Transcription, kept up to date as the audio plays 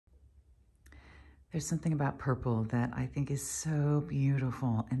There's something about purple that I think is so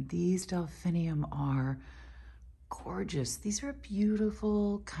beautiful, and these Delphinium are gorgeous. These are a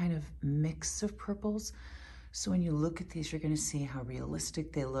beautiful kind of mix of purples. So when you look at these, you're gonna see how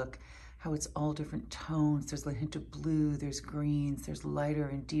realistic they look, how it's all different tones. There's a hint of blue, there's greens, there's lighter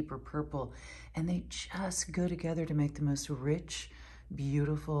and deeper purple, and they just go together to make the most rich,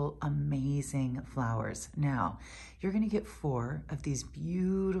 beautiful, amazing flowers. Now, you're gonna get 4 of these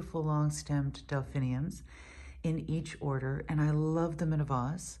beautiful long-stemmed delphiniums in each order, and I love them in a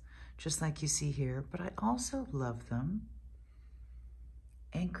vase, just like you see here, but I also love them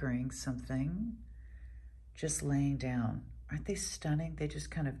anchoring something, just laying down. Aren't they stunning? They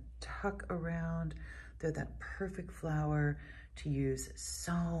just kind of tuck around. They're that perfect flower to use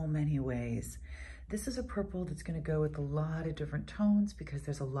so many ways. This is a purple that's gonna go with a lot of different tones because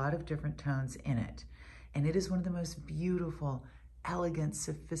there's a lot of different tones in it. And it is one of the most beautiful, elegant,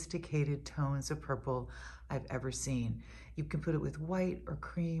 sophisticated tones of purple I've ever seen. You can put it with white or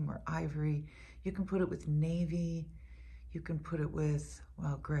cream or ivory. You can put it with navy. You can put it with,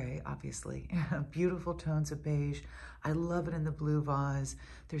 well, gray, obviously. Beautiful tones of beige. I love it in the blue vase.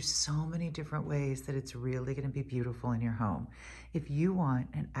 There's so many different ways that it's really gonna be beautiful in your home. If you want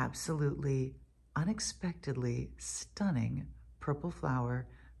an absolutely unexpectedly stunning purple flower,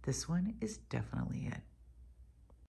 this one is definitely it.